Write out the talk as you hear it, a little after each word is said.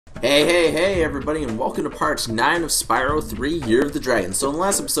Hey everybody, and welcome to part 9 of Spyro 3 Year of the Dragon. So in the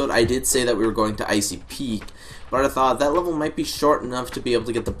last episode I did say that we were going to Icy Peak, but I thought that level might be short enough to be able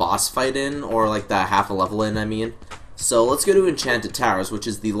to get the boss fight in, or like the half a level in, I mean. So let's go to Enchanted Towers, which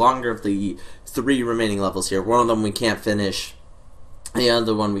is the longer of the 3 remaining levels here. One of them we can't finish, the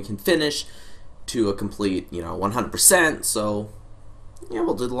other one we can finish to a complete, 100%, so yeah,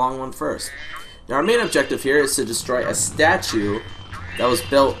 we'll do the long one first. Now our main objective here is to destroy a statue that was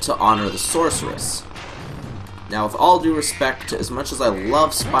built to honor the sorceress. Now, with all due respect, as much as I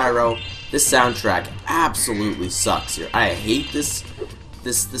love Spyro, this soundtrack absolutely sucks here. I hate this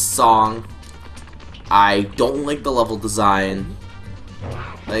song. I don't like the level design.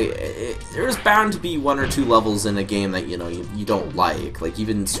 There's bound to be 1 or 2 levels in a game that you don't like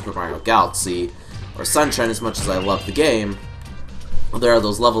even Super Mario Galaxy or Sunshine. As much as I love the game, there are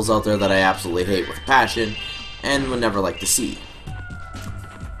those levels out there that I absolutely hate with passion and would never like to see.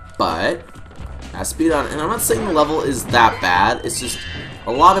 But speed on, and I'm not saying the level is that bad, it's just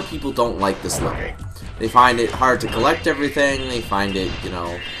a lot of people don't like this level. They find it hard to collect everything, they find it,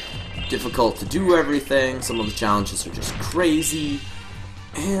 difficult to do everything, some of the challenges are just crazy,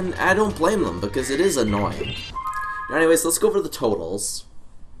 and I don't blame them because it is annoying. Now, anyways, let's go over the totals.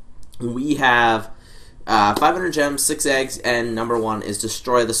 We have 500 gems, 6 eggs, and number 1 is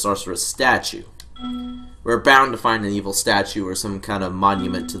destroy the sorceress statue. We're bound to find an evil statue or some kind of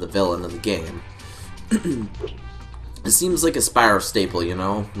monument to the villain of the game. It seems like a Spyro staple,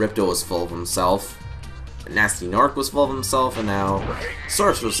 Ripto was full of himself, Nasty Nork was full of himself, and now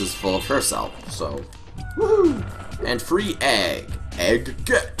Sorceress is full of herself, so woohoo! And free egg. Egg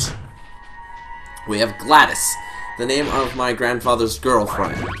get! We have Gladys, the name of my grandfather's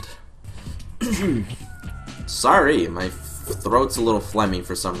girlfriend. Sorry, my throat's a little phlegmy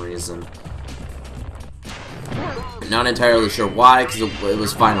for some reason. Not entirely sure why, because it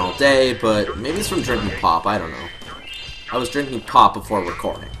was fine all day, but maybe it's from drinking pop, I don't know. I was drinking pop before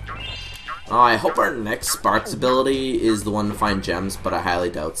recording. I hope our next Sparks ability is the one to find gems, but I highly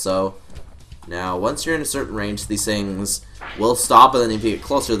doubt so. Now, once you're in a certain range, these things will stop, and then if you get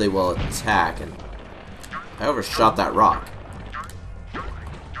closer, they will attack, and I overshot that rock.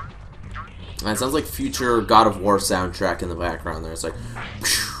 And it sounds like future God of War soundtrack in the background there. It's like,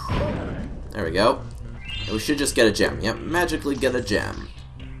 there we go. We should just get a gem. Yep, magically get a gem.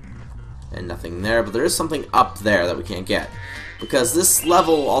 And nothing there, but there is something up there that we can't get. Because this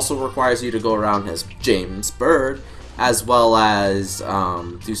level also requires you to go around as James Bird, as well as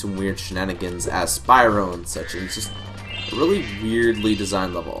do some weird shenanigans as Spyro and such. And it's just a really weirdly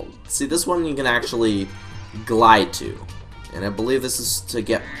designed level. See, this one you can actually glide to. And I believe this is to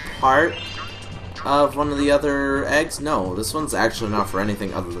get part of one of the other eggs. No, this one's actually not for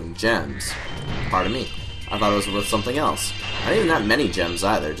anything other than gems. Pardon me. I thought it was worth something else. Not even that many gems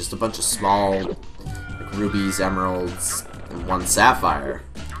either, just a bunch of small rubies, emeralds, and 1 sapphire.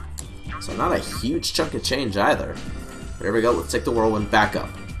 So not a huge chunk of change either. But here we go, let's take the whirlwind back up.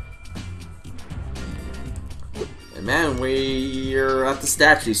 And man, we're at the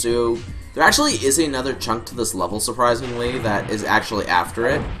statue, so there actually is another chunk to this level, surprisingly, that is actually after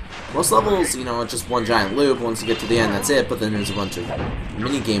it. Most levels, it's just one giant loop. Once you get to the end, that's it, but then there's a bunch of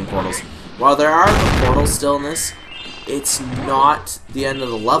mini-game portals. While there are the portals still in this, it's not the end of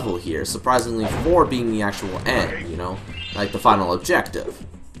the level here, surprisingly, 4 being the actual end, like the final objective.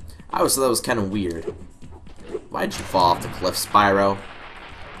 I always thought that was kind of weird. Why'd you fall off the cliff, Spyro?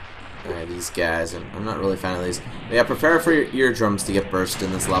 Alright, these guys, and I'm not really a fan of these. But yeah, prepare for your eardrums to get burst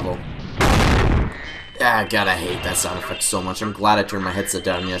in this level. Ah, God, I hate that sound effect so much. I'm glad I turned my headset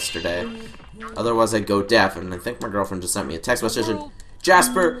down yesterday. Otherwise, I'd go deaf, and I think my girlfriend just sent me a text message. And,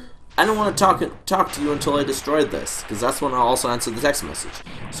 Jasper, I don't want to talk to you until I destroyed this, because that's when I'll also answer the text message.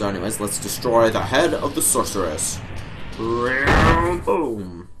 So anyways, let's destroy the head of the sorceress.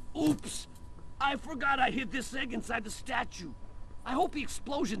 Boom. Oops. I forgot I hid this egg inside the statue. I hope the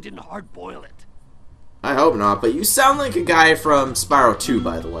explosion didn't hard-boil it. I hope not, but you sound like a guy from Spyro 2,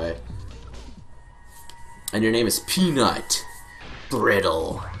 by the way. And your name is Peanut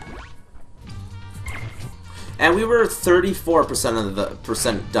Brittle. And we were 34% of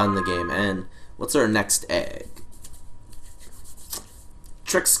the done the game. And what's our next egg?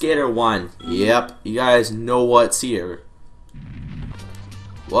 Trick Skater 1. Yep, you guys know what's here.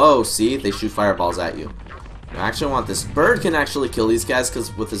 Whoa, see? They shoot fireballs at you. I actually want this. Bird can actually kill these guys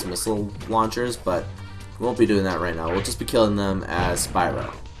because with his missile launchers, but we won't be doing that right now. We'll just be killing them as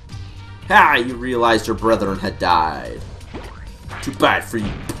Spyro. Ha! You realized your brethren had died. Too bad for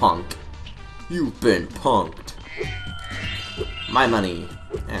you, punk. You've been punked. My money.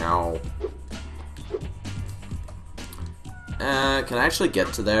 Ow. Can I actually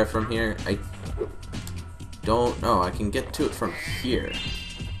get to there from here? I don't know. I can get to it from here.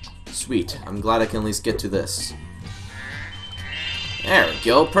 Sweet. I'm glad I can at least get to this. There we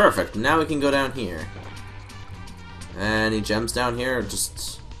go. Perfect. Now we can go down here. Any gems down here? Or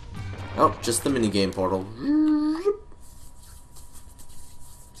just... Oh, just the minigame portal.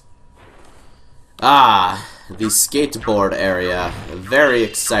 Ah, the skateboard area. Very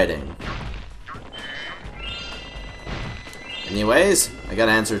exciting. Anyways, I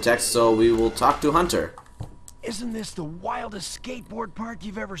gotta answer a text, so we will talk to Hunter. Isn't this the wildest skateboard park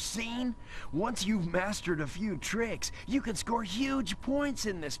you've ever seen? Once you've mastered a few tricks, you can score huge points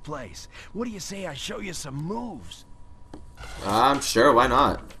in this place. What do you say I show you some moves? Sure, why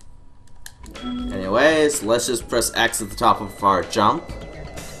not? Anyways, let's just press X at the top of our jump.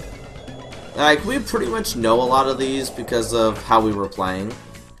 Like, we pretty much know a lot of these because of how we were playing.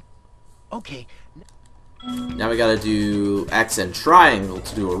 Okay. Now we gotta do X and triangle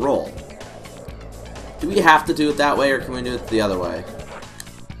to do a roll. Do we have to do it that way, or can we do it the other way?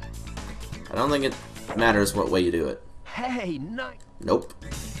 I don't think it matters what way you do it. Hey, nice. Nope.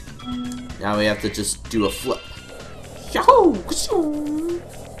 Now we have to just do a flip. Yahoo!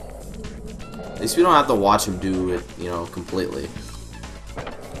 At least we don't have to watch him do it, you know, completely.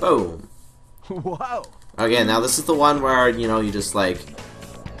 Boom. Whoa. Okay, now this is the one where, you know, you just like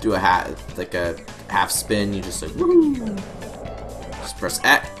do a half spin. You just like woo. Just press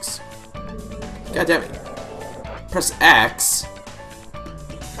X. God damn it. Press X.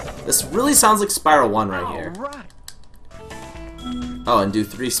 This really sounds like Spyro 1 right here. Right. Oh, and do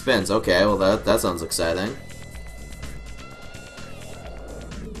 3 spins. Okay, well that sounds exciting.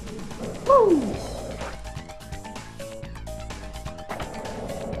 Woo!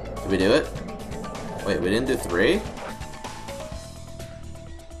 Did we do it? Wait, we didn't do 3?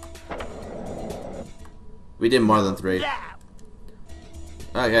 We did more than 3.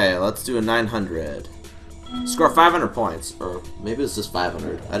 Okay, let's do a 900. Score 500 points. Or maybe it's just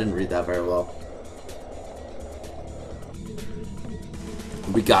 500. I didn't read that very well.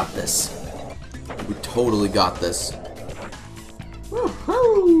 We got this. We totally got this.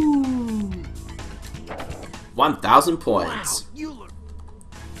 Woohoo! 1,000 points. Wow,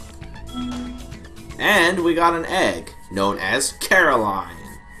 And we got an egg, known as Caroline.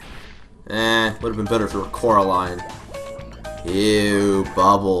 Would have been better if it were Coraline. Ew,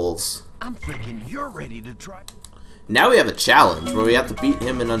 bubbles. I'm thinking you're ready to try. Now we have a challenge where we have to beat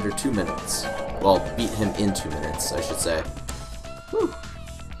him in under 2 minutes. Well, beat him in 2 minutes, I should say. Whew.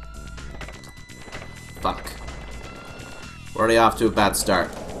 Fuck. We're already off to a bad start.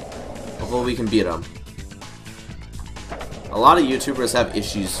 Hopefully we can beat him. A lot of YouTubers have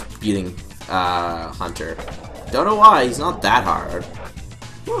issues beating Hunter. Don't know why, he's not that hard.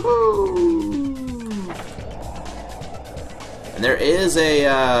 Woohoo! And there is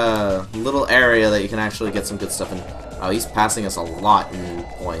a little area that you can actually get some good stuff in. Oh, he's passing us a lot in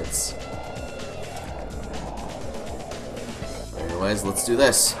points. Anyways, let's do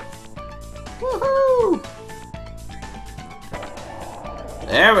this. Woohoo!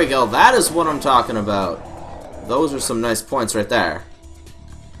 There we go, that is what I'm talking about. Those are some nice points right there.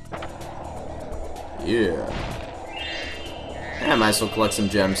 Yeah. I might as well collect some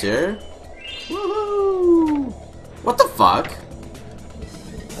gems here. Woohoo! What the fuck?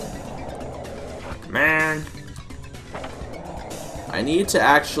 Man. I need to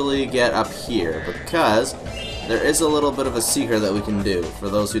actually get up here because there is a little bit of a secret that we can do. For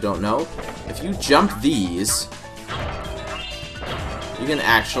those who don't know, if you jump these, you can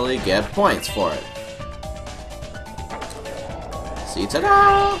actually get points for it. See,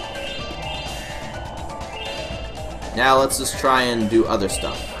 ta-da! Now let's just try and do other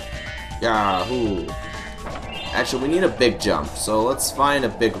stuff. Yahoo! Actually, we need a big jump, so let's find a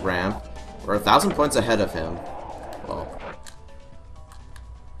big ramp. We're 1,000 points ahead of him. Whoa.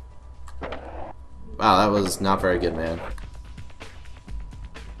 Wow, that was not very good, man.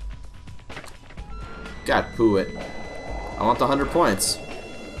 God, poo it. I want the 100 points.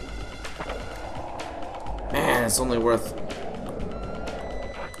 Man, it's only worth...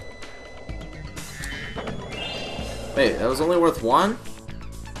 Wait, that was only worth 1?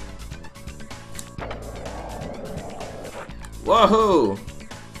 Woohoo!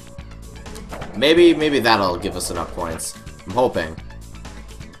 Maybe that'll give us enough points. I'm hoping.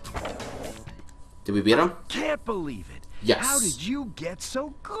 Did we beat him? Can't believe it. Yes. How did you get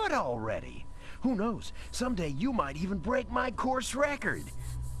so good already? Who knows? Someday you might even break my course record.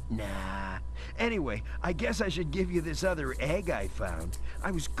 Nah. Anyway, I guess I should give you this other egg I found.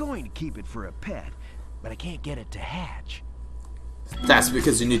 I was going to keep it for a pet, but I can't get it to hatch. That's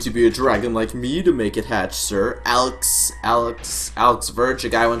because you need to be a dragon like me to make it hatch, sir. Alex Verge, a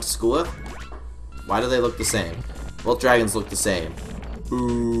guy I went to school with. Why do they look the same? Both dragons look the same.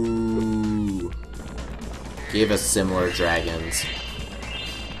 Ooh. Gave us similar dragons.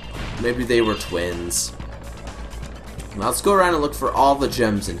 Maybe they were twins. Now let's go around and look for all the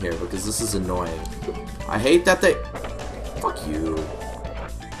gems in here because this is annoying. I hate that they... Fuck you.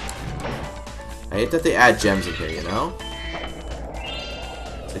 I hate that they add gems in here, you know?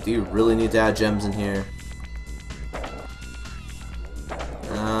 Like, do you really need to add gems in here?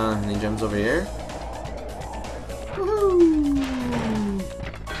 Any gems over here? Woohoo!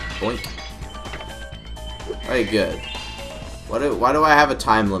 Boink. Alright, good. Why do I have a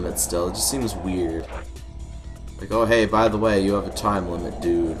time limit still? It just seems weird. Like, oh hey, by the way, you have a time limit,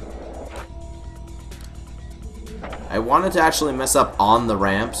 dude. I wanted to actually mess up on the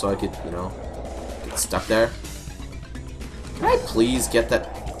ramp so I could, you know, get stuck there. Can I please get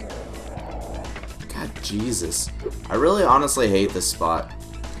that? God, Jesus. I really honestly hate this spot.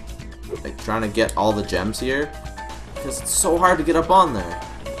 Like, trying to get all the gems here. Because it's so hard to get up on there.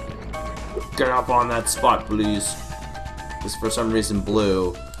 Get up on that spot, please. This for some reason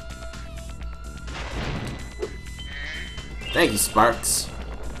blue. Thank you, Sparks.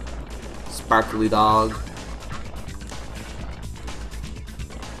 Sparkly dog.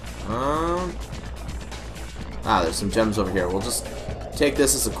 There's some gems over here. We'll just take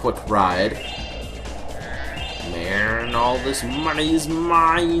this as a quick ride. Man, all this money is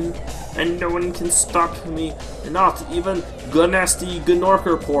mine, and no one can stop me. Not even Gnasty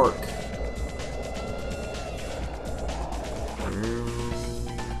Gnorker Pork.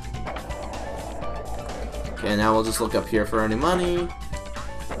 Okay, now we'll just look up here for any money.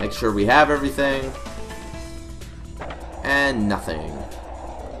 Make sure we have everything. And nothing.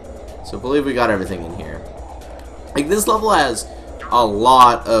 So I believe we got everything in here. Like, this level has a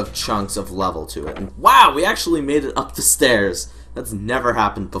lot of chunks of level to it. And wow, we actually made it up the stairs. That's never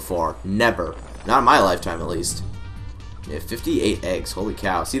happened before. Never. Not in my lifetime, at least. Yeah, 58 eggs. Holy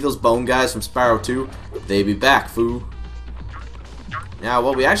cow. See those bone guys from Spyro 2? They be back, foo. Now,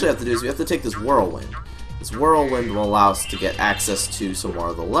 what we actually have to do is we have to take this whirlwind. This whirlwind will allow us to get access to some more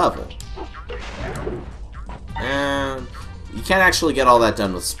of the level. And you can't actually get all that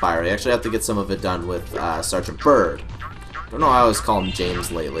done with Spyro. You actually have to get some of it done with Sergeant Bird. Don't know why I always call him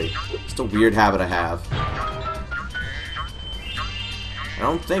James lately. Just a weird habit I have. I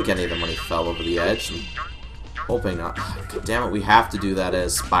don't think any of the money fell over the edge. I'm hoping not. God damn it, we have to do that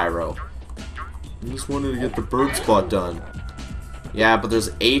as Spyro. I just wanted to get the bird spot done. Yeah, but there's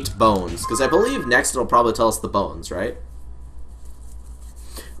 8 bones. Because I believe next it'll probably tell us the bones, right?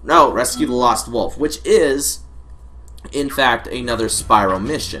 No, rescue the lost wolf, which is, in fact, another Spyro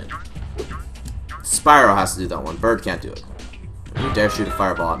mission. Spyro has to do that one. Bird can't do it. Don't you dare shoot a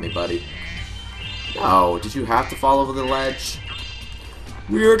fireball at me, buddy. No, did you have to fall over the ledge?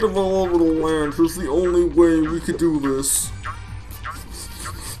 We had to fall over the ledge. It's the only way we could do this.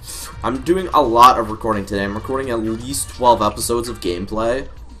 I'm doing a lot of recording today. I'm recording at least 12 episodes of gameplay,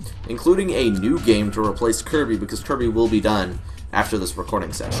 including a new game to replace Kirby, because Kirby will be done after this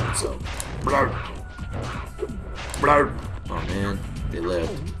recording session, so. Oh man, they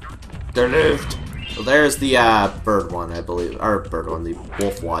lived. They lived! So there's the bird one, I believe. Or bird one, the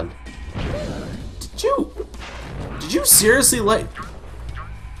wolf one. Did you seriously like...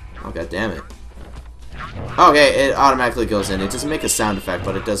 Oh, god damn it. Okay, it automatically goes in. It doesn't make a sound effect,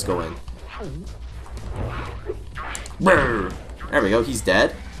 but it does go in. Brr. There we go, he's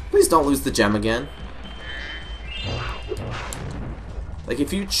dead. Please don't lose the gem again. Like,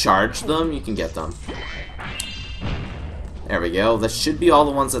 if you charge them, you can get them. There we go. That should be all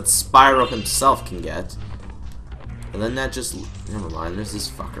the ones that Spyro himself can get. And then that just... Never mind, there's this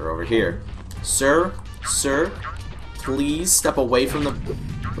fucker over here. Sir, please step away from the...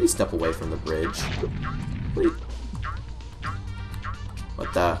 Please step away from the bridge. Please.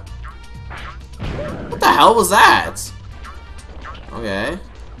 What the hell was that? Okay.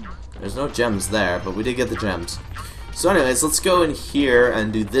 There's no gems there, but we did get the gems. So anyways, let's go in here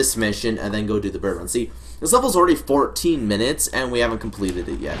and do this mission and then go do the bird one. See, this level's already 14 minutes and we haven't completed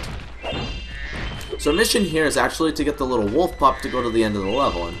it yet. So our mission here is actually to get the little wolf pup to go to the end of the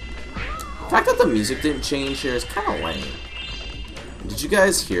level. And the fact that the music didn't change here is kind of lame. Did you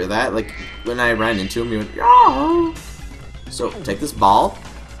guys hear that? Like, when I ran into him, he went, "Yah!" So, take this ball.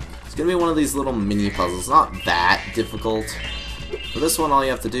 It's gonna be one of these little mini puzzles. Not that difficult. For this one, all you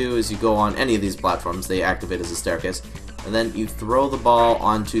have to do is you go on any of these platforms. They activate as a staircase. And then you throw the ball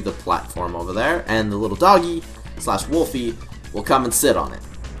onto the platform over there, and the little doggy / wolfie will come and sit on it.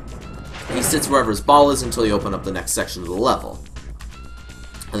 He sits wherever his ball is until you open up the next section of the level.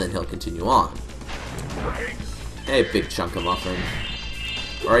 and then he'll continue on. Hey, big chunk of muffin.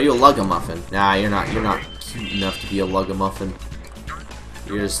 Or are you a lug-a-muffin? Nah, you're not cute enough to be a lug-a-muffin.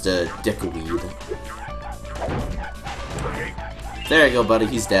 You're just a dickweed. There you go, buddy.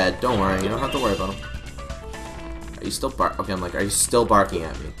 He's dead. Don't worry. You don't have to worry about him. Are you still Okay, I'm like, are you still barking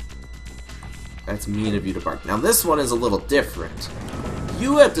at me? That's mean of you to bark. Now this one is a little different.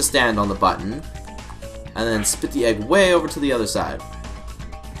 You have to stand on the button, and then spit the egg way over to the other side.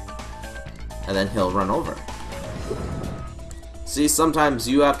 And then he'll run over. See, sometimes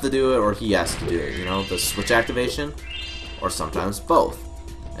you have to do it, or he has to do it, you know, the switch activation, or sometimes both.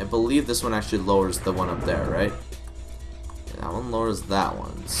 I believe this one actually lowers the one up there, right? Yeah, that one lowers that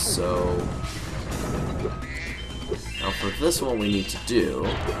one, so... Now for this one we need to do...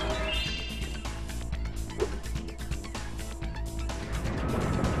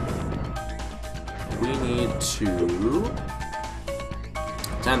 We need to...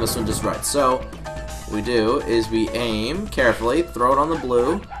 time this one just right. So, what we do is we aim carefully, throw it on the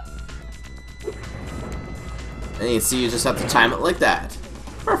blue, and you see you just have to time it like that.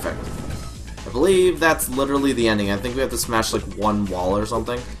 Perfect. I believe that's literally the ending. I think we have to smash like one wall or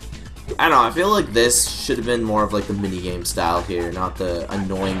something. I don't know, I feel like this should have been more of like the minigame style here, not the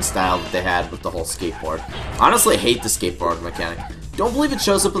annoying style that they had with the whole skateboard. Honestly, I hate the skateboard mechanic. Don't believe it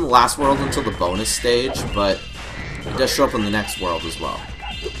shows up in the last world until the bonus stage, but it does show up in the next world as well.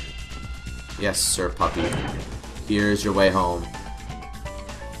 Yes, sir, puppy. Here's your way home.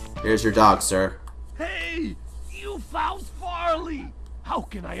 Here's your dog, sir. Hey, you found Farley. How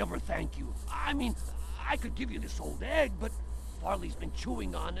can I ever thank you? I mean, I could give you this old egg, but Farley's been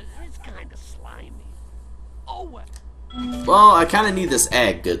chewing on it, and it's kind of slimy. Oh, well. Well, I kind of need this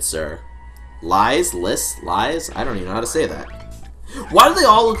egg, good sir. Lies? Lists? Lies? I don't even know how to say that. Why do they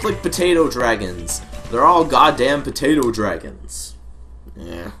all look like potato dragons? They're all goddamn potato dragons.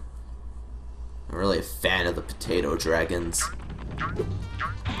 Yeah. I'm really a fan of the potato dragons.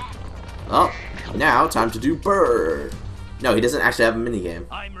 Oh, now time to do bird. No, he doesn't actually have a minigame.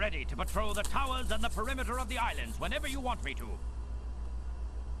 I'm ready to patrol the towers and the perimeter of the islands whenever you want me to.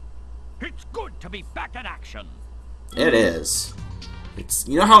 It's good to be back in action. It is. It's,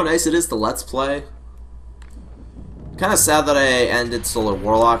 you know how nice it is to Let's Play? Kind of sad that I ended Solar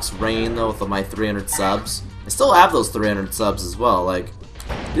Warlock's reign though with my 300 subs. I still have those 300 subs as well. Like,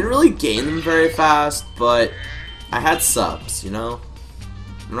 didn't really gain them very fast, but I had subs, you know?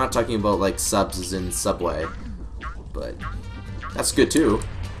 I'm not talking about like subs as in Subway, but that's good too.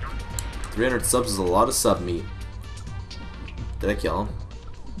 300 subs is a lot of sub meat. Did I kill him?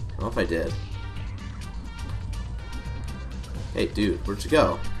 I don't know if I did. Hey dude, where'd you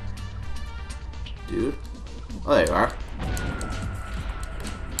go? Dude? Oh, there you are.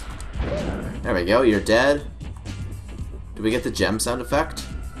 There we go, you're dead. Do we get the gem sound effect?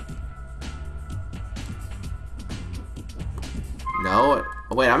 No?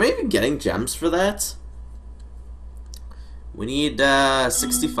 Oh, wait, am I even getting gems for that? We need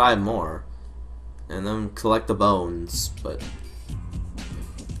 65 more. And then collect the bones, but...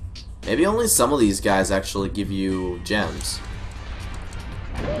 maybe only some of these guys actually give you gems.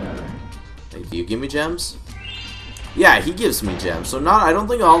 Like, do you give me gems? Yeah, he gives me gems. So I don't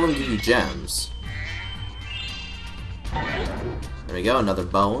think all of them give you gems. There we go, another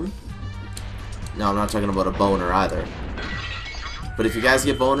bone. No, I'm not talking about a boner either. But if you guys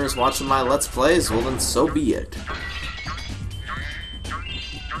get boners watching my Let's Plays, well then so be it.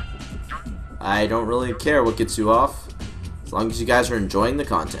 I don't really care what gets you off, as long as you guys are enjoying the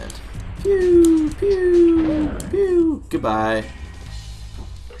content. Pew, pew, pew. Goodbye.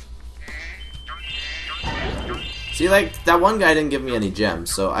 See, like, that one guy didn't give me any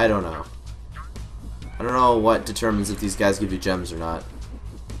gems, so I don't know. I don't know what determines if these guys give you gems or not.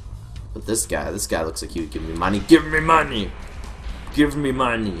 But this guy looks like he would give me money. Give me money! Give me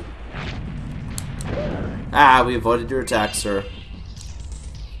money! Ah, we avoided your attack, sir.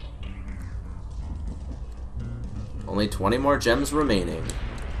 Only 20 more gems remaining.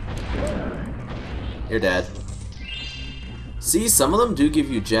 You're dead. See, some of them do give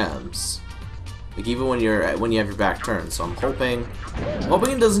you gems. Like even when you have your back turned. So I'm hoping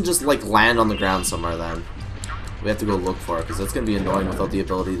it doesn't just like land on the ground somewhere. Then we have to go look for it because that's gonna be annoying without the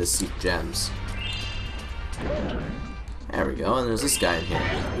ability to seek gems. There we go. And there's this guy in here.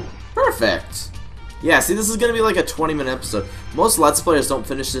 Perfect. Yeah. See, this is gonna be like a 20-minute episode. Most Let's Players don't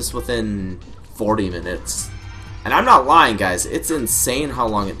finish this within 40 minutes. And I'm not lying, guys. It's insane how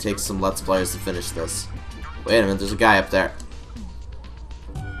long it takes some Let's Players to finish this. Wait a minute. There's a guy up there.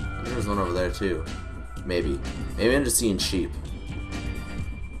 There's one over there too. Maybe. Maybe I'm just seeing sheep.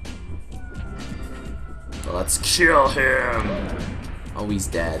 Well, let's kill him! Oh, he's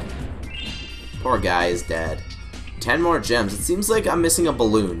dead. Poor guy is dead. 10 more gems. It seems like I'm missing a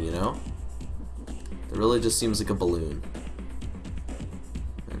balloon, you know? It really just seems like a balloon.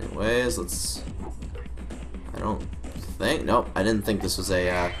 Anyways, let's... I don't think... Nope, I didn't think this was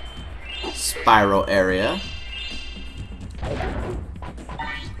a Spyro area.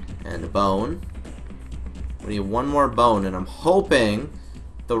 And a bone. We need one more bone, and I'm hoping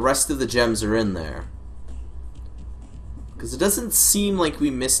the rest of the gems are in there. Because it doesn't seem like we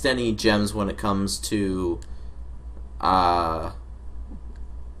missed any gems when it comes to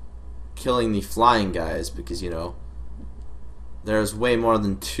killing the flying guys, because, you know, there's way more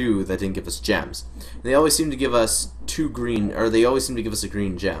than 2 that didn't give us gems. They always seem to give us 2 green, or they always seem to give us a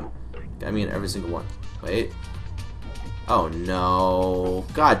green gem. I mean, every single one. Wait. Oh no.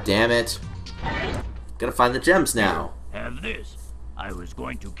 God damn it. Gotta find the gems now. Have this. I was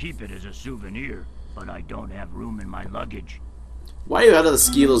going to keep it as a souvenir, but I don't have room in my luggage. Why are you out of the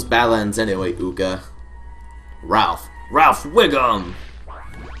Skilos Badlands anyway, Uga? Ralph Wiggum!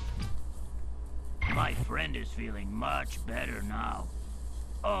 My friend is feeling much better now.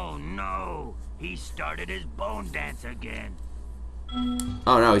 Oh no! He started his bone dance again.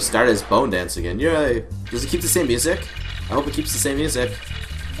 Oh no, he started his bone dance again. Yay! Does it keep the same music? I hope it keeps the same music.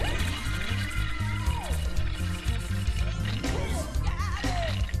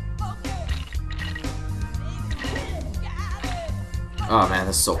 Oh man,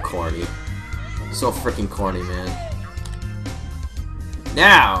 that's so corny. So freaking corny, man.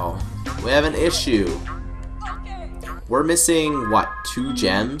 Now, we have an issue. We're missing, what, 2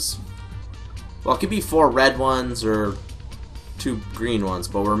 gems? Well, it could be 4 red ones or 2 green ones,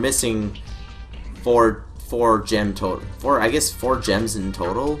 but we're missing 4 gem total. I guess 4 gems in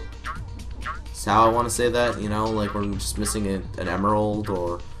total? That's how I want to say that, you know, like we're just missing an emerald,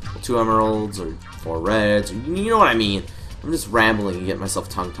 or 2 emeralds, or 4 reds, or, you know what I mean. I'm just rambling and getting myself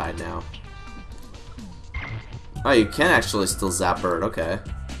tongue-tied now. Oh, you can actually still zap bird, okay.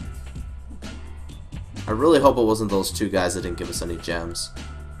 I really hope it wasn't those 2 guys that didn't give us any gems.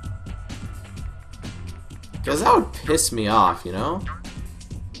 Because that would piss me off, you know?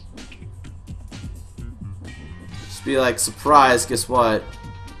 Just be like, surprise, guess what?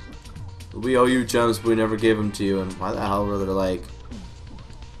 We owe you gems, but we never gave them to you. And why the hell were there, like,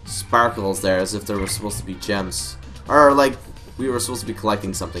 sparkles there as if there were supposed to be gems? Or, like, we were supposed to be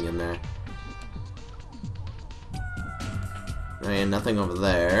collecting something in there. I mean, nothing over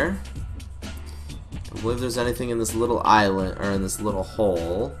there. I don't believe there's anything in this little island, or in this little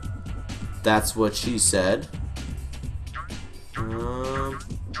hole. That's what she said.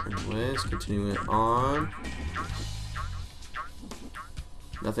 Anyways, continuing on.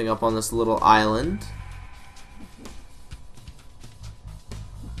 Nothing up on this little island.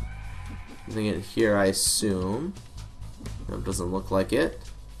 Nothing in here, I assume. No, it doesn't look like it.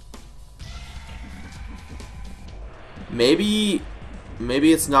 Maybe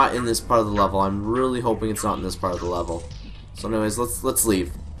it's not in this part of the level. I'm really hoping it's not in this part of the level. So anyways, let's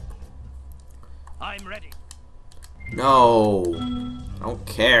leave. I'm ready. No. I don't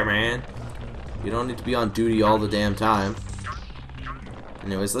care, man. You don't need to be on duty all the damn time.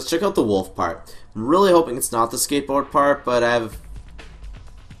 Anyways, let's check out the wolf part. I'm really hoping it's not the skateboard part, but I have...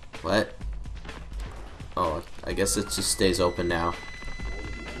 What? Oh, I guess it just stays open now.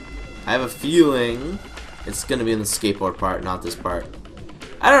 I have a feeling it's gonna be in the skateboard part, not this part.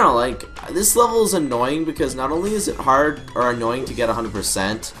 I don't know, like, this level is annoying because not only is it hard or annoying to get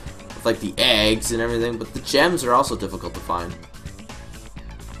 100% with, like, the eggs and everything, but the gems are also difficult to find.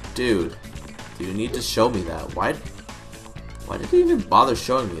 Dude, you need to show me that. Why did you even bother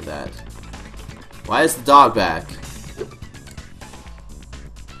showing me that? Why is the dog back?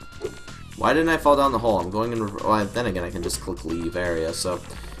 Why didn't I fall down the hole? I'm going in... Well, then again, I can just click leave area, so...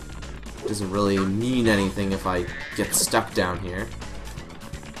 It doesn't really mean anything if I get stuck down here.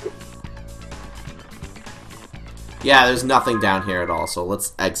 Yeah, there's nothing down here at all, so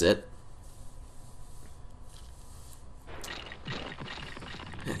let's exit.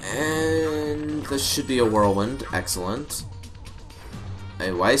 And this should be a whirlwind. Excellent.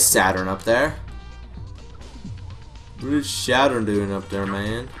 Hey, why is Saturn up there? What is Saturn doing up there,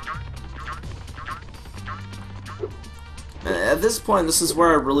 man? And at this point, this is where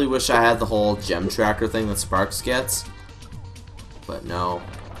I really wish I had the whole gem tracker thing that Sparks gets. But no.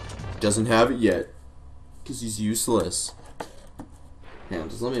 Doesn't have it yet. Because he's useless. Now,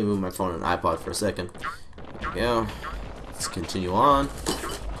 just let me move my phone and iPod for a second. There we go. Let's continue on.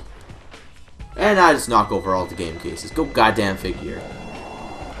 And I just knock over all the game cases. Go goddamn figure.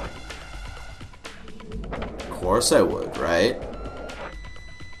 Of course I would, right?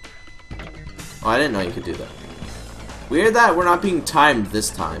 Oh, I didn't know you could do that. Weird that we're not being timed this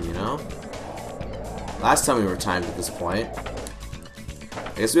time, you know? Last time we were timed at this point.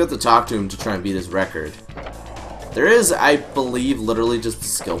 I guess we have to talk to him to try and beat his record. There is, I believe, literally just a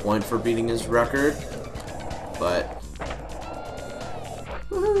skill point for beating his record. But...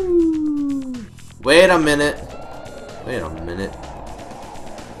 woohoo! Wait a minute. Wait a minute.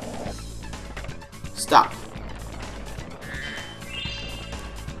 Stop.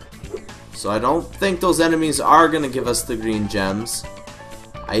 So I don't think those enemies are gonna give us the green gems.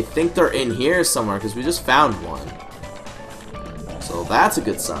 I think they're in here somewhere because we just found one. So that's a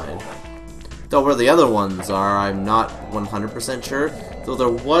good sign. Though where the other ones are, I'm not 100% sure. Though there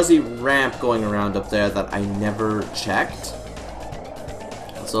was a ramp going around up there that I never checked.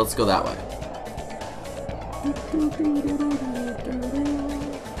 So let's go that way.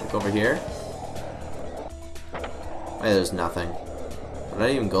 Look over here. Hey, there's nothing. But I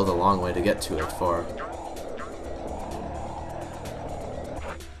didn't even go the long way to get to it for.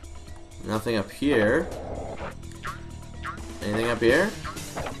 Nothing up here. Anything up here?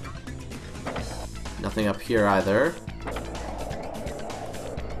 Nothing up here either.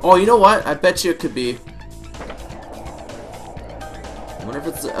 Oh, you know what? I bet you it could be. I wonder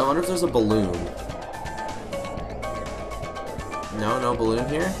if there's a balloon. No, no balloon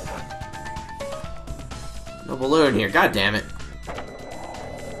here. No balloon here. God damn it.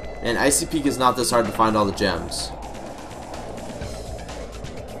 And Icy Peak is not this hard to find all the gems.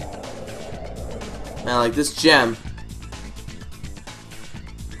 Man, like this gem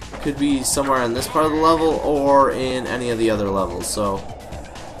could be somewhere in this part of the level or in any of the other levels, so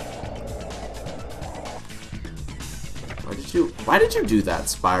why did you do that,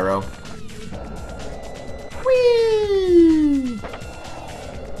 Spyro? Whee!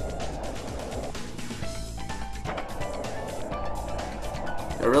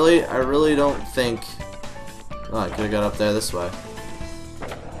 I really don't think. Oh, I could have got up there this way.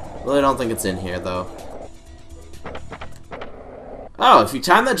 Really don't think it's in here though. Oh, if you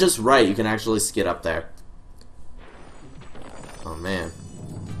time that just right, you can actually skid up there. Oh man.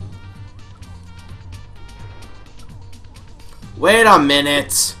 Wait a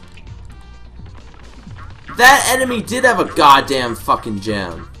minute! That enemy did have a goddamn fucking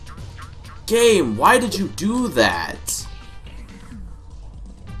gem. Game, why did you do that?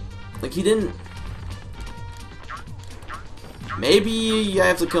 Like, he didn't... Maybe I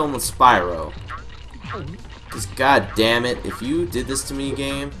have to kill him with Spyro. Because, god damn it, if you did this to me,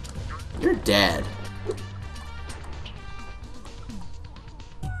 game, you're dead.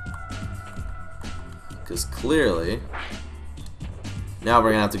 Because clearly... Now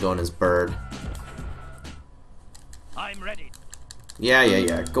we're gonna have to go in his bird. I'm ready.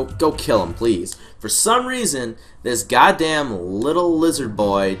 Yeah. Go kill him, please. For some reason, this goddamn little lizard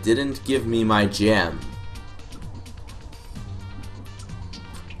boy didn't give me my gem.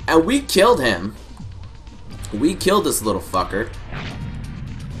 And we killed him. We killed this little fucker.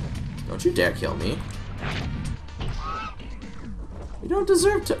 Don't you dare kill me. You don't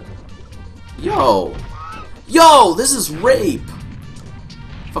deserve to... Yo! Yo, this is rape!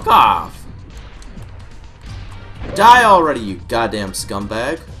 Fuck off! Die already, you goddamn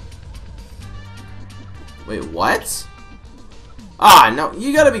scumbag. Wait, what? Ah, no,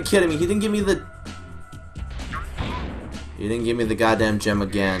 you gotta be kidding me. He didn't give me the... He didn't give me the goddamn gem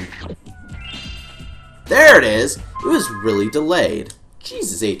again. There it is! It was really delayed.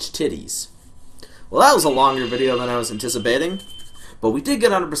 Jesus H titties. Well, that was a longer video than I was anticipating. But we did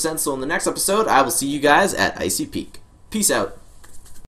get 100%, so in the next episode, I will see you guys at Icy Peak. Peace out.